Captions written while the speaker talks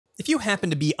If you happen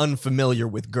to be unfamiliar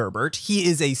with Gerbert, he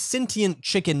is a sentient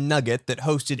chicken nugget that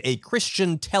hosted a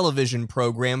Christian television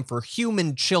program for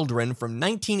human children from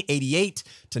 1988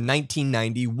 to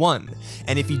 1991.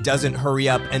 And if he doesn't hurry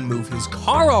up and move his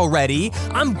car already,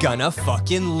 I'm gonna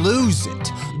fucking lose it.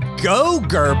 Go,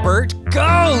 Gerbert,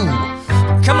 go!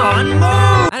 Come on, move!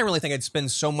 I didn't really think I'd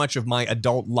spend so much of my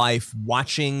adult life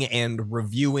watching and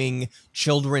reviewing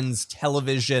children's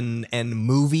television and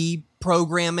movie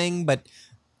programming, but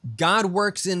God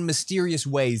works in mysterious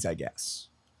ways, I guess.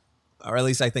 Or at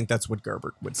least I think that's what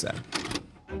Gerbert would say.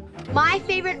 My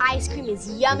favorite ice cream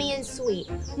is yummy and sweet.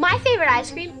 My favorite ice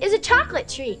cream is a chocolate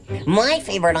treat. My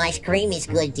favorite ice cream is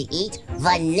good to eat.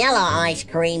 Vanilla ice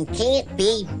cream can't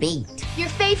be beat. Your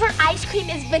favorite ice cream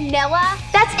is vanilla?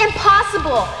 That's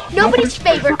impossible. Nobody's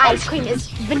favorite ice cream is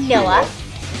vanilla.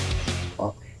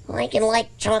 I can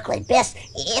like chocolate best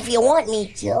if you want me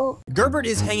to. Gerbert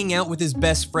is hanging out with his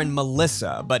best friend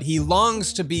Melissa, but he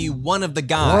longs to be one of the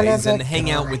guys and hang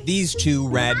out with these two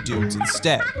rad dudes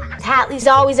instead. Hatley's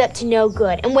always up to no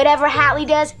good, and whatever Hatley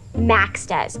does, Max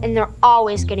does, and they're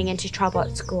always getting into trouble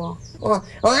at school. Well,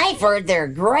 I've heard they're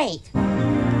great.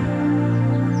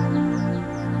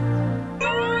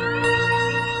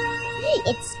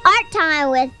 It's art time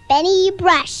with Benny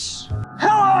Brush.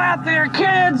 Hello out there,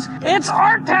 kids! It's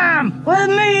art time with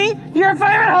me, your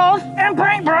favorite host and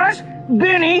paintbrush,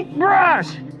 Benny Brush.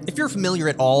 If you're familiar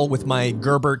at all with my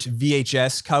Gerbert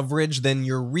VHS coverage, then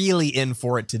you're really in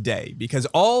for it today, because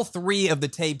all three of the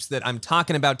tapes that I'm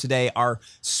talking about today are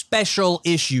special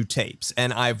issue tapes,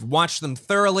 and I've watched them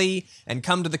thoroughly and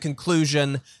come to the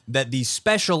conclusion that the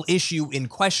special issue in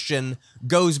question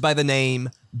goes by the name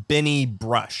Benny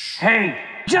Brush. Hey,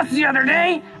 just the other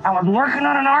day, I was working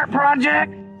on an art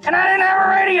project, and I didn't have a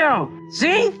radio.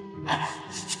 See?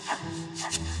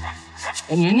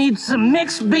 And you need some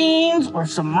mixed beans, or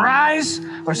some rice,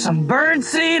 or some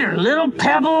birdseed, or little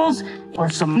pebbles, or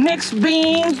some mixed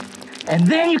beans, and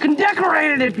then you can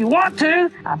decorate it if you want to.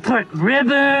 I put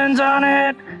ribbons on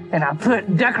it, and I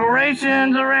put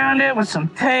decorations around it with some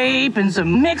tape and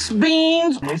some mixed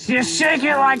beans. You just shake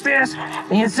it like this,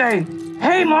 and you say,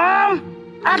 "Hey,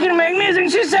 Mom, I can make music."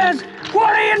 And she says,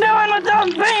 "What are you doing with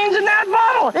those beans in that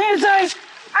bottle?" And you say,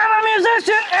 "I'm a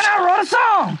musician and I wrote a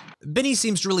song." Benny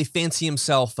seems to really fancy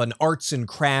himself an arts and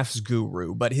crafts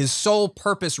guru, but his sole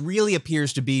purpose really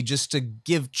appears to be just to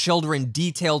give children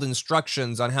detailed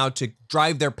instructions on how to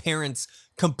drive their parents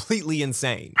completely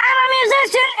insane. I'm a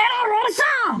musician and I wrote a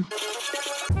song.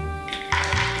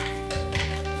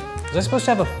 Was I supposed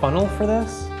to have a funnel for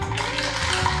this?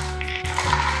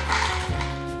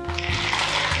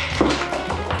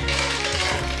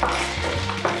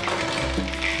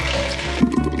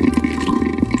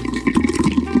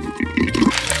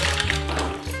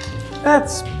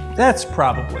 That's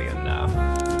probably enough.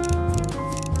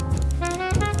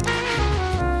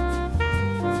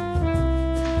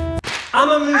 I'm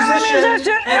a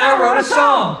musician and I wrote a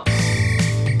song.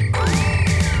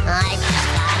 I just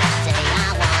gotta say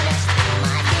I wanna spend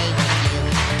my day with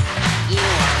you. You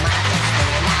are my best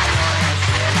friend, I wanna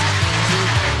share the things you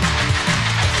do.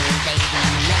 You baby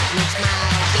make me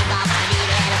smile, give off a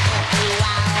little happy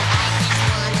wow. I just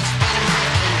wanna spend my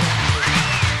day with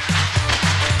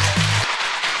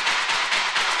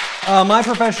you. My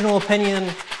professional opinion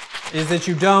is that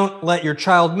you don't let your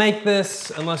child make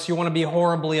this unless you want to be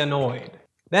horribly annoyed.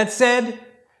 That said,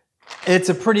 it's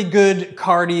a pretty good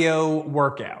cardio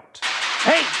workout.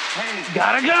 Hey,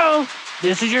 gotta go.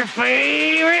 This is your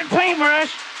favorite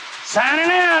paintbrush.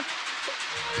 Signing out,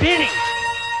 Benny.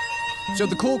 So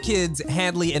the cool kids,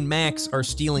 Hadley and Max, are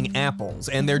stealing apples,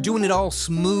 and they're doing it all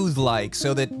smooth-like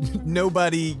so that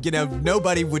nobody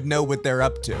would know what they're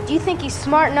up to. Do you think he's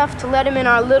smart enough to let him in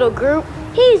our little group?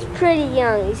 He's pretty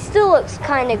young. He still looks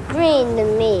kind of green to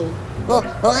me. Well,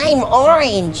 I'm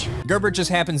orange. Gerbert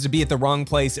just happens to be at the wrong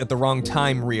place at the wrong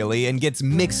time, really, and gets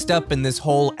mixed up in this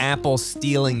whole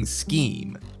apple-stealing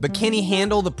scheme. But can he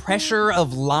handle the pressure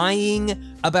of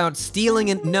lying about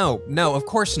stealing and— No, of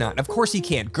course not. Of course he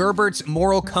can't. Gerbert's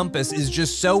moral compass is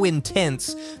just so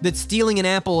intense that stealing an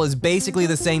apple is basically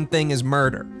the same thing as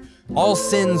murder. All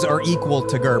sins are equal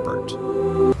to Gerbert.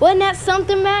 Wasn't that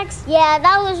something, Max? Yeah,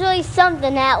 that was really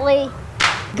something, Hatley.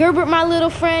 Gerbert, my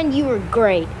little friend, you were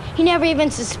great. He never even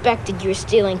suspected you were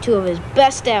stealing two of his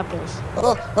best apples.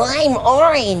 Well, I'm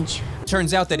orange.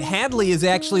 Turns out that Hadley is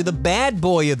actually the bad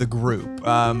boy of the group,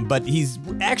 but he's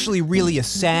actually really a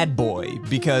sad boy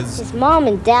because His mom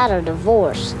and dad are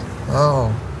divorced.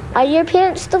 Oh. Are your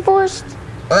parents divorced?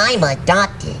 I'm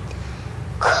adopted.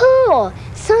 Cool.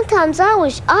 Sometimes I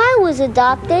wish I was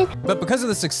adopted. But because of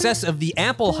the success of the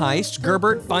apple heist,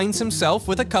 Gerbert finds himself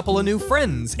with a couple of new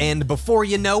friends, and before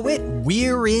you know it,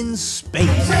 we're in space.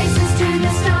 Races to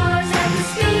the stars at the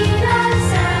speed of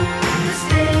sound. The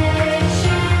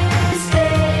spaceship,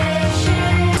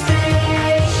 spaceship,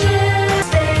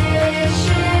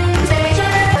 spaceship,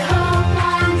 spaceship. I hope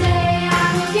one day I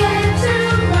will get to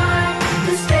ride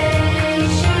the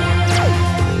spaceship.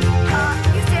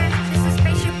 Houston, this is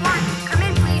Spaceship One. Come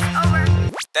in, please. Over.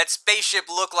 That spaceship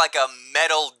looked like a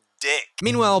metal dick.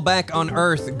 Meanwhile, back on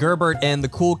Earth, Gerbert and the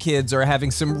cool kids are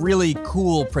having some really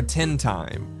cool pretend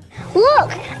time.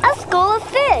 Look, a school of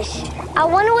fish. I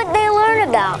wonder what they learn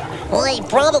about. Well, they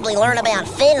probably learn about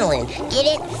Finland. Get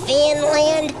it?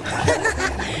 Finland?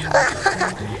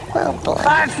 Oh, boy.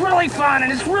 It's really fun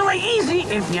and it's really easy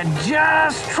if you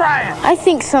just try it. I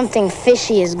think something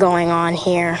fishy is going on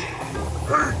here.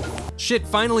 Shit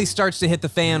finally starts to hit the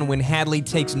fan when Hadley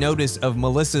takes notice of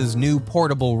Melissa's new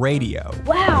portable radio.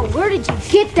 Wow, where did you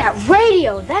get that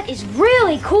radio? That is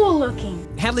really cool looking.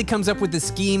 Hadley comes up with a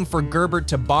scheme for Gerbert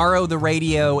to borrow the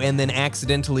radio and then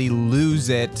accidentally lose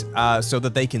it so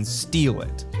that they can steal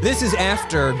it. This is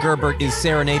after Gerbert is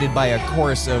serenaded by a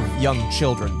chorus of young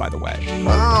children, by the way.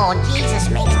 Oh, Jesus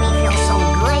makes me feel so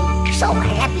good, so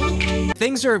happy.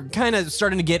 Things are kind of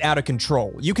starting to get out of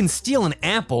control. You can steal an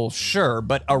apple, sure,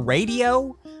 but a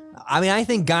radio? I mean, I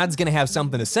think God's gonna have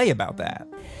something to say about that.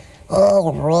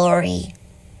 Oh, Rory,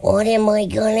 what am I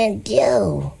gonna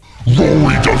do?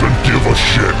 Rory doesn't give a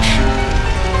shit.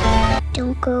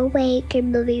 Don't go away,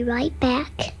 kid. We'll be right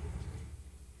back.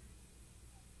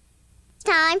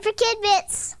 Time for Kid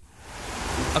Bits.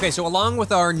 Okay, so along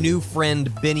with our new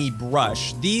friend Benny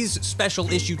Brush, these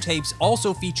special issue tapes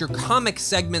also feature comic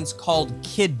segments called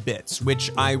Kid Bits,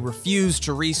 which I refused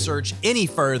to research any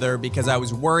further because I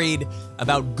was worried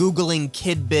about Googling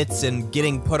Kid Bits and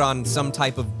getting put on some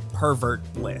type of pervert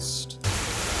list.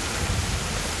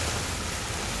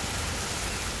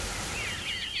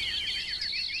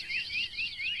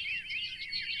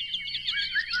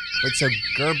 Wait, so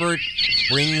Gerbert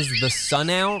brings the sun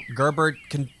out? Gerbert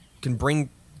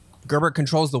Gerbert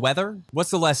controls the weather? What's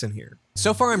the lesson here?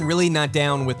 So far, I'm really not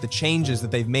down with the changes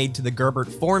that they've made to the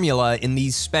Gerbert formula in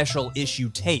these special issue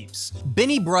tapes.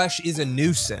 Benny Brush is a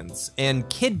nuisance, and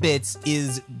Kid Bits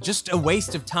is just a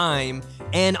waste of time,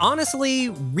 and honestly,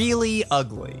 really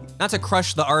ugly. Not to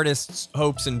crush the artist's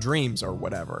hopes and dreams or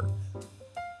whatever.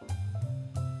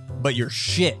 But you're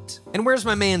shit. And where's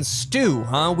my man Stu,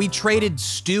 huh? We traded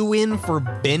Stu in for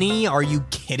Benny? Are you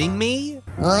kidding me?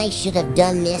 I should have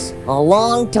done this a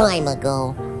long time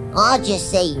ago. I'll just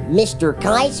say, Mr.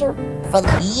 Kaiser, for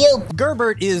you.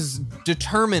 Gerbert is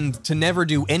determined to never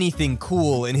do anything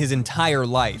cool in his entire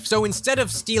life. So instead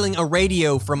of stealing a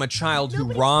radio from a child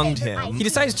who wronged him, he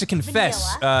decides to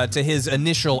confess to his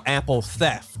initial apple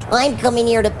theft. I'm coming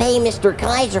here to pay Mr.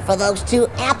 Kaiser for those 2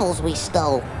 apples we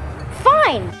stole.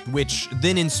 Fine. Which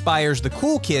then inspires the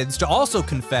cool kids to also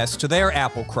confess to their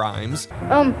apple crimes.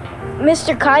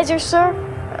 Mr. Kaiser, sir,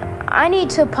 I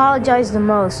need to apologize the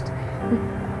most.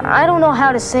 I don't know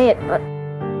how to say it, but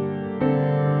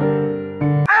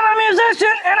I'm a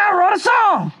musician and I wrote a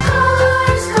song.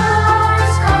 Cars,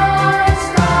 cars, cars,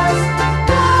 cars.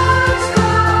 Cars,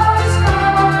 cars,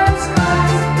 cars, cars.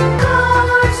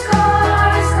 Cars, cars,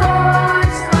 cars, cars.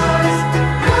 Cars, cars,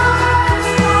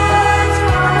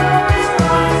 cars,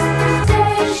 cars.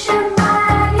 Station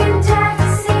wagon,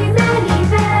 taxi,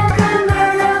 minivan,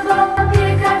 convertible,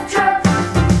 pickup truck.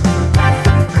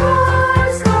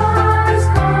 Cars, cars,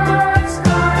 cars,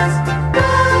 cars.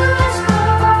 Cars,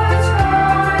 cars,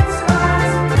 cars, cars.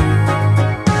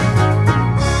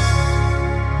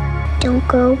 Don't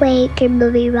go away, kid.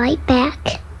 We'll be right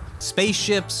back.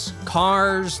 Spaceships,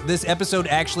 cars. This episode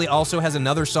actually also has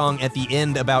another song at the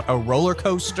end about a roller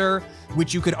coaster,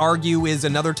 which you could argue is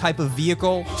another type of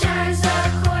vehicle. Turns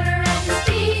a quarter at the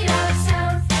speed of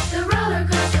sound. The roller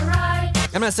coaster ride.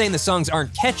 I'm not saying the songs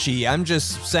aren't catchy, I'm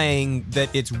just saying that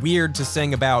it's weird to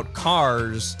sing about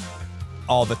cars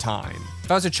all the time. If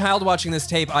I was a child watching this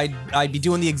tape, I'd be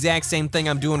doing the exact same thing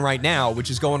I'm doing right now, which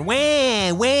is going,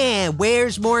 wah, wah,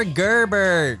 where's more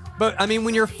Gerbert? But I mean,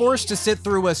 when you're forced to sit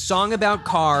through a song about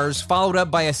cars, followed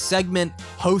up by a segment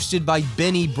hosted by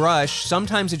Benny Brush,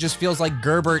 sometimes it just feels like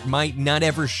Gerbert might not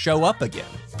ever show up again.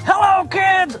 Hello,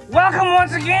 kids. Welcome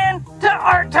once again to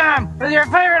Art Time with your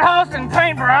favorite host and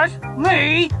paintbrush,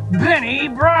 me, Benny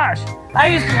Brush. I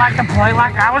used to like to play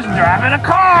like I was driving a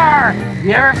car.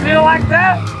 You ever feel like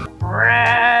that?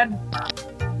 Red,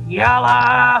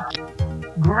 yellow,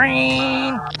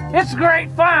 green. It's great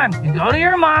fun. You go to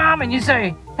your mom and you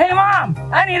say, hey Mom,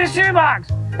 I need a shoebox.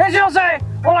 And she'll say,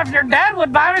 well, if your dad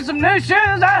would buy me some new shoes,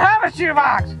 I'd have a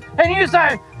shoebox. And you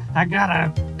say, I got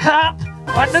a cup.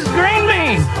 What does green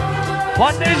mean?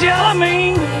 What does yellow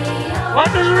mean? What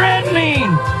does red mean?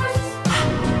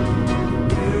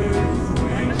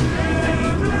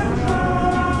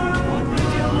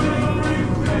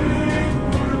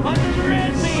 What does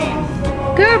red mean?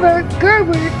 Gerbert,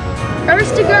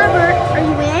 Mr. Gerbert, are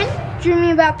you in?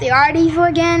 Dreaming about the art evil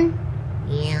again?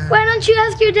 Yeah. Why don't you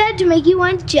ask your dad to make you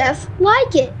one just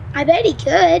like it? I bet he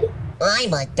could.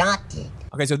 I'm adopted.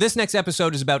 Okay, so this next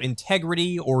episode is about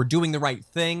integrity or doing the right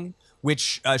thing,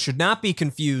 which should not be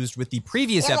confused with the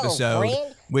previous Hello, episode,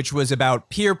 friend. which was about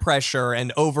peer pressure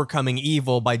and overcoming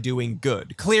evil by doing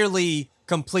good. Clearly,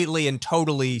 completely and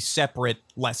totally separate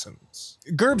lessons.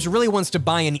 Gerbs really wants to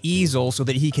buy an easel so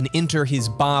that he can enter his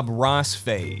Bob Ross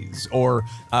phase, or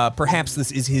perhaps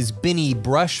this is his Benny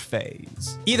Brush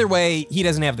phase. Either way, he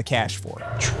doesn't have the cash for it.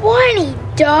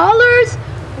 $20?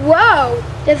 Whoa,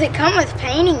 does it come with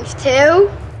paintings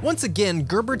too? Once again,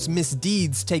 Gerbert's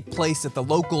misdeeds take place at the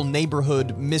local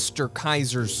neighborhood Mr.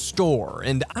 Kaiser's store,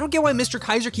 and I don't get why Mr.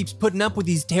 Kaiser keeps putting up with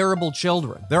these terrible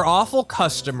children. They're awful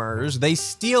customers, they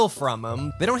steal from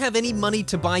them, they don't have any money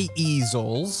to buy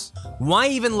easels. Why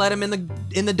even let them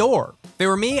in the door? If it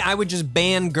were me, I would just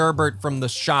ban Gerbert from the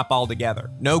shop altogether.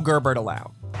 No Gerbert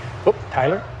allowed. Oh,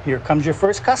 Tyler, here comes your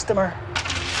first customer.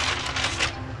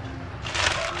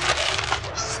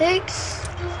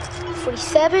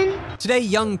 647. Today,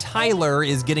 young Tyler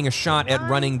is getting a shot at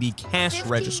running the cash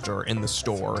register in the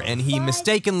store, and he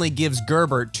mistakenly gives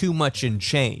Gerbert too much in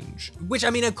change. Which,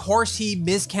 I mean, of course he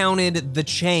miscounted the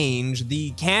change. The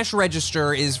cash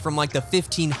register is from like the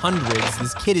 1500s.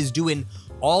 This kid is doing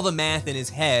all the math in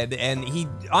his head, and he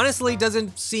honestly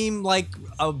doesn't seem like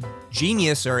a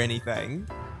genius or anything.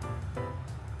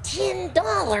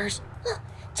 $10? Huh,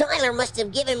 Tyler must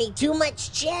have given me too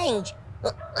much change.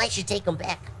 I should take them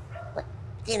back. But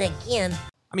then again...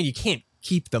 I mean, you can't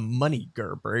keep the money,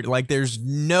 Gerbert. Like, there's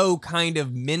no kind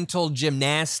of mental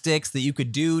gymnastics that you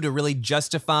could do to really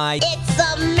justify... It's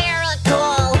a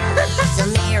miracle! It's a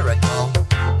miracle.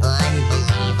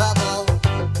 Unbelievable.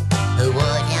 Who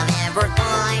would have ever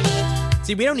thought it?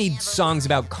 See, we don't need songs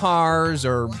about cars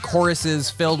or choruses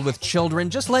filled with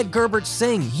children. Just let Gerbert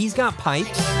sing. He's got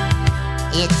pipes.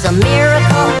 It's a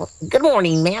miracle. Good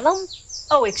morning, madam.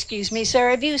 Oh, excuse me, sir.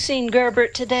 Have you seen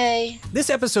Gerbert today? This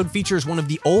episode features one of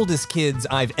the oldest kids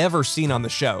I've ever seen on the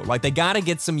show. Like, they gotta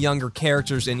get some younger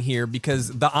characters in here because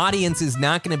the audience is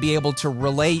not gonna be able to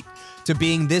relate to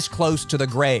being this close to the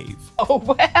grave. Oh,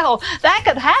 well, that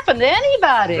could happen to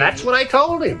anybody. That's what I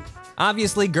told him.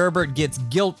 Obviously, Gerbert gets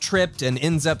guilt-tripped and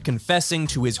ends up confessing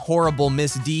to his horrible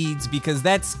misdeeds because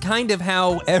that's kind of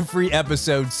how every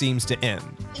episode seems to end.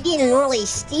 I didn't really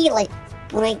steal it,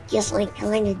 but I guess I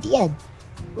kind of did.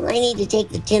 I need to take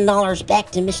the $10 back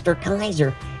to Mr.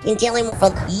 Kaiser and tell him,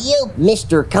 fuck you,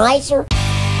 Mr. Kaiser.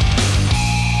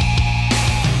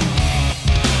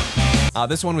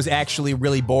 This one was actually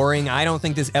really boring. I don't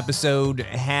think this episode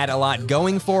had a lot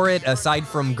going for it, aside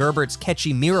from Gerbert's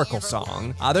catchy miracle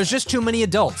song. There's just too many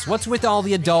adults. What's with all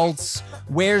the adults?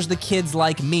 Where's the kids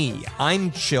like me? I'm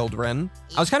children.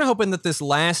 I was kind of hoping that this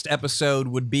last episode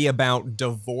would be about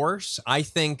divorce. I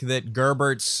think that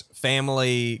Gerbert's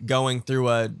family going through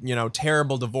a,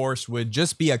 terrible divorce would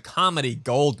just be a comedy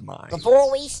goldmine.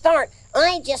 Before we start,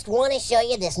 I just want to show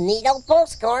you this neat old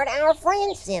postcard our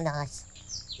friend sent us.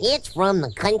 It's from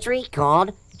the country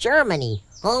called Germany,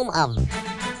 home of...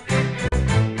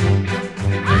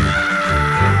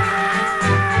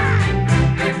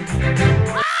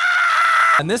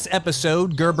 In this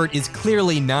episode, Gerbert is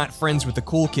clearly not friends with the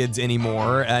cool kids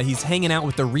anymore. He's hanging out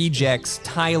with the rejects,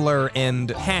 Tyler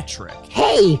and Patrick.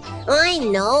 Hey, I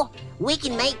know. We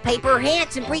can make paper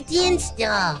hats and pretend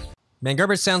stuff. Man,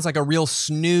 Gerbert sounds like a real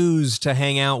snooze to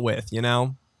hang out with, you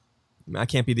know? I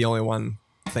can't be the only one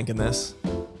thinking this.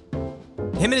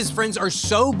 Him and his friends are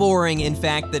so boring, in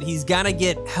fact, that he's gotta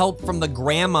get help from the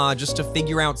grandma just to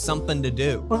figure out something to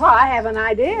do. Well, I have an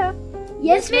idea.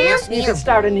 Yes, ma'am? You could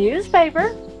start a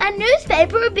newspaper. A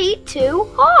newspaper would be too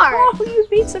hard. Oh, you'd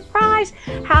be surprised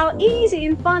how easy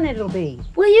and fun it'll be.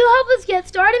 Will you help us get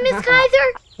started, Miss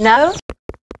Kaiser? No?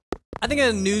 I think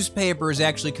a newspaper is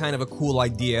actually kind of a cool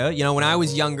idea. You know, when I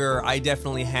was younger, I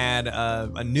definitely had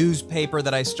a newspaper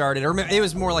that I started, or it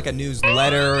was more like a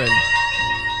newsletter, and...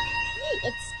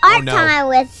 It's art time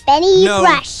with Benny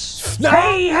Brush. No.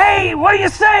 Hey, what do you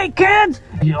say, kids?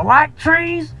 You like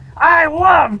trees? I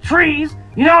love trees.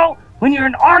 You know, when you're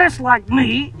an artist like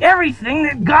me, everything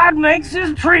that God makes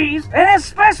is trees, and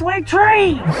especially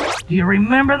trees. Do you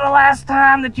remember the last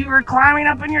time that you were climbing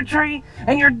up in your tree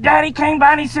and your daddy came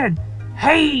by and he said,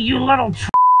 "Hey, you little tree."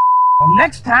 Well,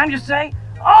 next time you say,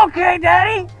 "Okay,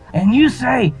 Daddy." And you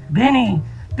say, Benny,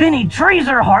 trees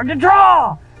are hard to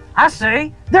draw." I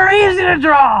say, "They're easy to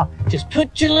draw. Just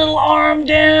put your little arm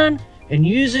down and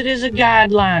use it as a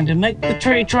guideline to make the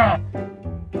tree trunk."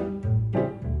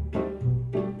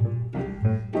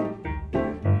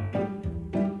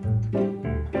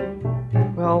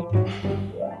 Well,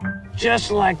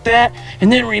 Just like that.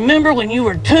 And then remember when you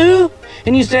were 2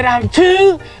 and you said, "I'm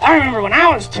 2"? I remember when I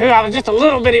was 2, I was just a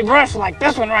little bitty brush like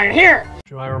this one right here.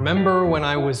 do I remember when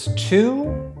I was 2?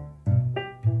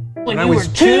 When I you was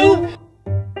were 2?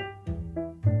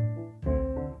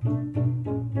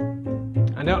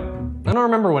 I don't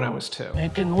remember when I was 2.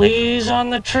 Making leaves on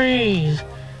the trees.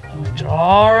 And we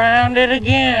draw around it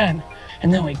again.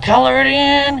 And then we color it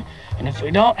in. And if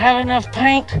we don't have enough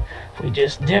paint, we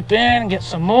just dip in, get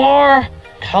some more,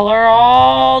 color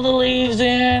all the leaves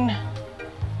in.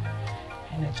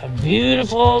 And it's a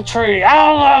beautiful tree.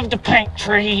 I love to paint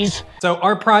trees. So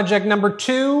our project number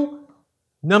 2,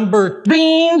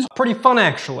 Beans. pretty fun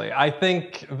actually. I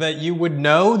think that you would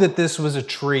know that this was a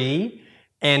tree,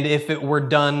 and if it were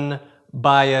done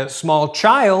by a small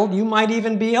child, you might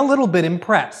even be a little bit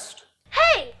impressed.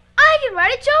 Hey, I can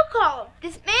write a joke column.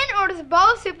 This man orders a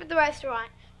bowl of soup at the restaurant,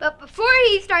 but before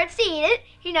he starts to eat it,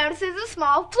 he notices a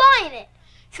small fly in it.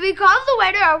 So he calls the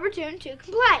waiter over to him to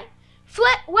complain.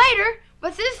 Waiter,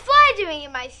 what's this fly doing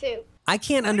in my soup? I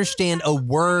can't understand a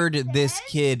word this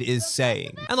kid is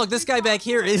saying. And look, this guy back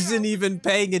here isn't even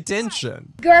paying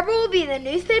attention. Gerbert will be the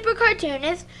newspaper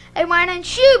cartoonist, and why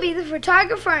don't you be the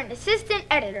photographer and assistant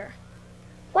editor?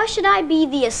 Why should I be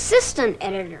the assistant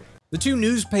editor? The two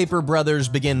newspaper brothers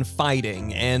begin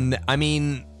fighting, and I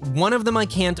mean, one of them I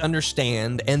can't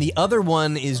understand, and the other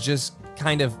one is just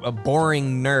kind of a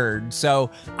boring nerd,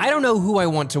 so I don't know who I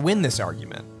want to win this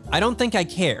argument. I don't think I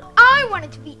care. I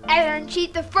wanted to be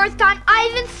editor-in-chief the first time I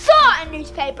even saw a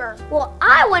newspaper. Well,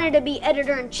 I wanted to be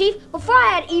editor-in-chief before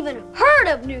I had even heard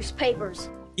of newspapers.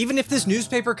 Even if this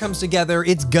newspaper comes together,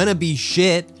 it's gonna be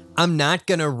shit. I'm not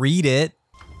gonna read it.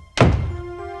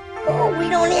 Oh, we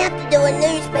don't have to do a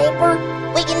newspaper.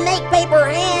 We can make paper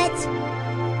hats.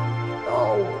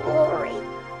 Oh, Lori,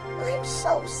 I'm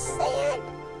so sad.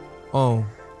 Oh,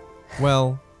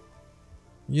 well,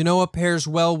 you know what pairs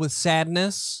well with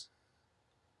sadness?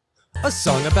 A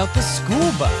song about the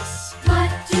school bus.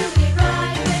 What do we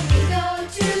ride when we go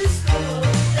to school?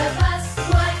 The bus,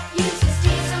 what uses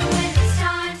diesel when it's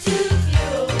time to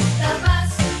fuel? The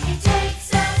bus, it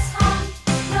takes us home,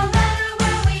 no matter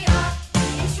where we are.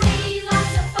 It's really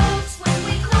lots of folks when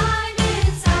we climb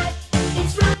inside.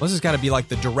 It's really This has got to be like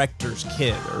the director's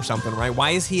kid or something, right?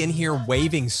 Why is he in here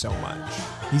waving so much?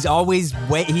 He's always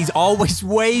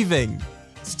waving.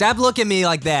 Stop looking at me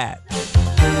like that.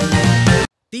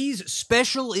 These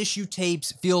special issue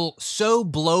tapes feel so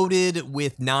bloated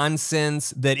with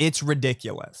nonsense that it's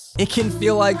ridiculous. It can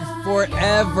feel like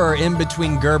forever in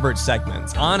between Gerbert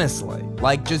segments, honestly.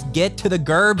 Like, just get to the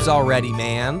Gerbs already,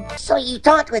 man. So you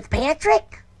talked with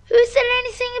Patrick? Who said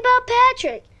anything about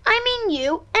Patrick? I mean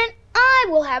you, and I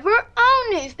will have our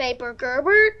own newspaper,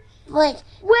 Gerbert. But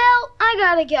Well, I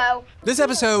gotta go. This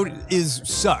episode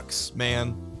sucks,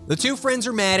 man. The two friends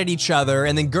are mad at each other,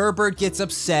 and then Gerbert gets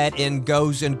upset and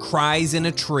goes and cries in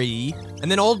a tree.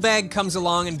 And then Old Bag comes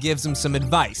along and gives him some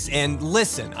advice. And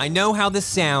listen, I know how this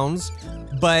sounds,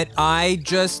 but I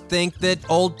just think that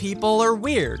old people are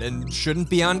weird and shouldn't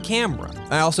be on camera.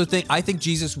 I think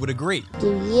Jesus would agree. do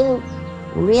you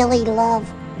really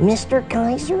love Mr.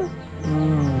 Kaiser?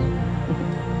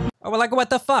 Oh, well, like, what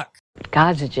the fuck?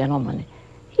 God's a gentleman.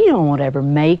 He won't ever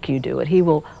make you do it. He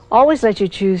will always let you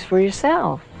choose for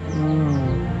yourself.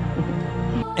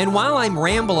 And while I'm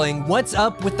rambling, what's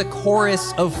up with the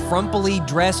chorus of frumpily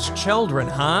dressed children,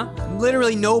 huh?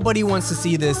 Literally nobody wants to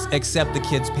see this except the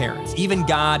kids' parents. Even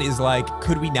God is like,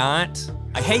 could we not?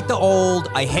 I hate the old,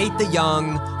 I hate the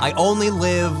young, I only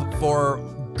live for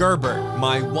Gerbert,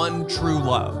 my one true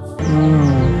love.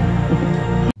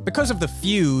 Because of the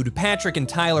feud, Patrick and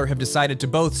Tyler have decided to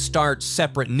both start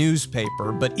separate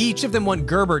newspaper, but each of them want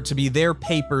Gerbert to be their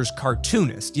paper's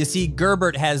cartoonist. You see,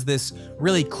 Gerbert has this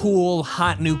really cool,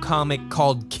 hot new comic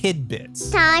called Kid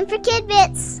Bits. Time for Kid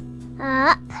Bits.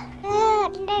 Up.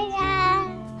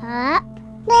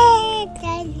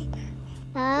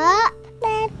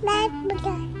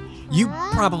 You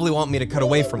probably want me to cut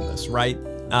away from this, right?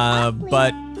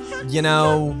 But, you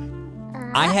know,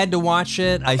 I had to watch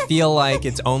it. I feel like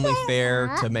it's only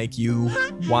fair to make you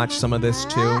watch some of this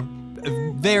too.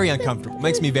 very uncomfortable.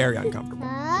 Makes me very uncomfortable.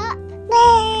 Up,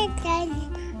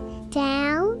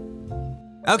 down.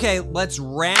 Okay, let's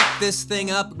wrap this thing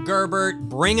up, Gerbert.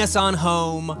 Bring us on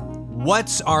home.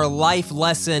 What's our life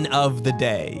lesson of the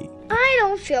day? I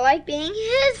don't feel like being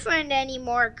his friend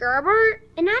anymore, Gerbert.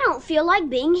 And I don't feel like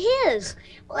being his.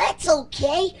 Well, that's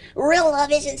okay. Real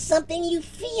love isn't something you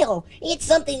feel. It's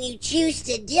something you choose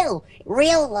to do.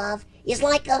 Real love is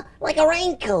like a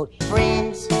raincoat.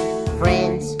 Friends,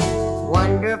 friends,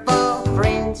 wonderful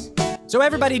friends. So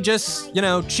everybody just,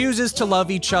 chooses to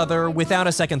love each other without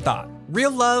a second thought.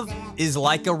 Real love is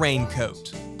like a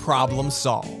raincoat. Problem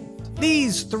solved.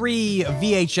 These 3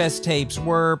 VHS tapes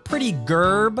were pretty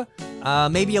gerb,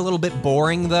 maybe a little bit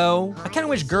boring though. I kind of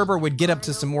wish Gerber would get up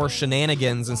to some more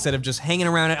shenanigans instead of just hanging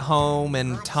around at home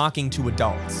and talking to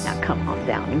adults. Now come on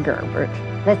down, Gerbert.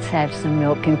 Let's have some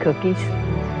milk and cookies.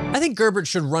 I think Gerbert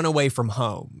should run away from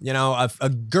home. A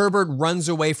Gerbert runs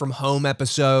away from home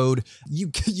episode. You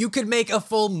could make a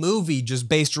full movie just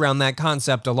based around that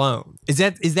concept alone. Is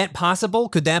that possible?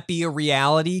 Could that be a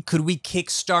reality? Could we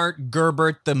kickstart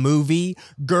Gerbert the movie?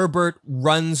 Gerbert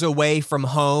runs away from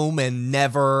home and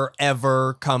never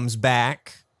ever comes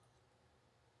back.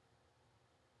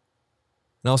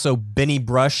 And also Benny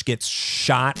Brush gets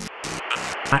shot.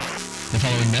 The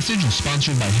following message is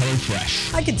sponsored by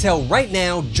HelloFresh. I can tell right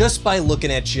now, just by looking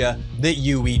at you, that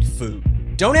you eat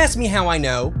food. Don't ask me how I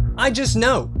know, I just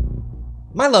know.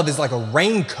 My love is like a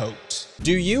raincoat.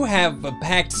 Do you have a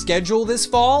packed schedule this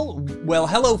fall? Well,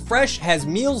 HelloFresh has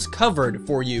meals covered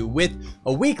for you with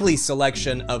a weekly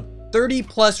selection of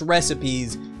 30+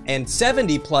 recipes and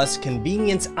 70+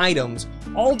 convenience items,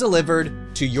 all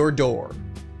delivered to your door.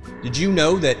 Did you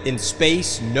know that in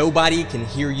space, nobody can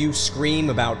hear you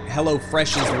scream about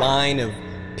HelloFresh's line of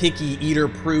picky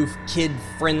eater-proof,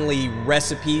 kid-friendly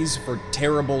recipes for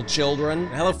terrible children?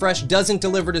 HelloFresh doesn't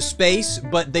deliver to space,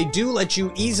 but they do let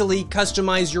you easily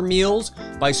customize your meals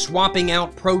by swapping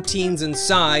out proteins and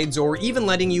sides, or even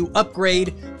letting you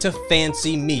upgrade to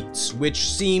fancy meats, which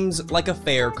seems like a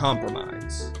fair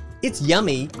compromise. It's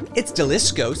yummy, it's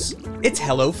delicioso, it's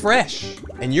HelloFresh.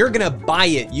 And you're gonna buy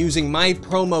it using my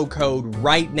promo code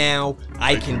right now.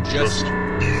 I can just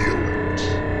feel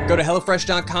it. Go to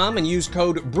HelloFresh.com and use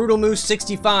code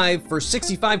brutalmoose65 for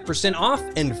 65% off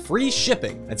and free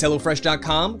shipping. That's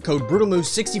HelloFresh.com, code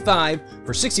brutalmoose65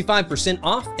 for 65%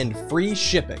 off and free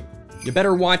shipping. You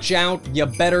better watch out, you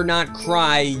better not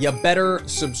cry, you better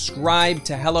subscribe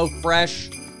to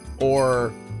HelloFresh,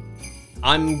 or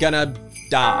I'm gonna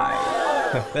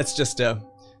die. That's just a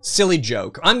silly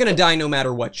joke. I'm gonna die no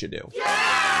matter what you do.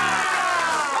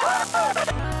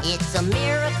 It's a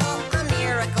miracle.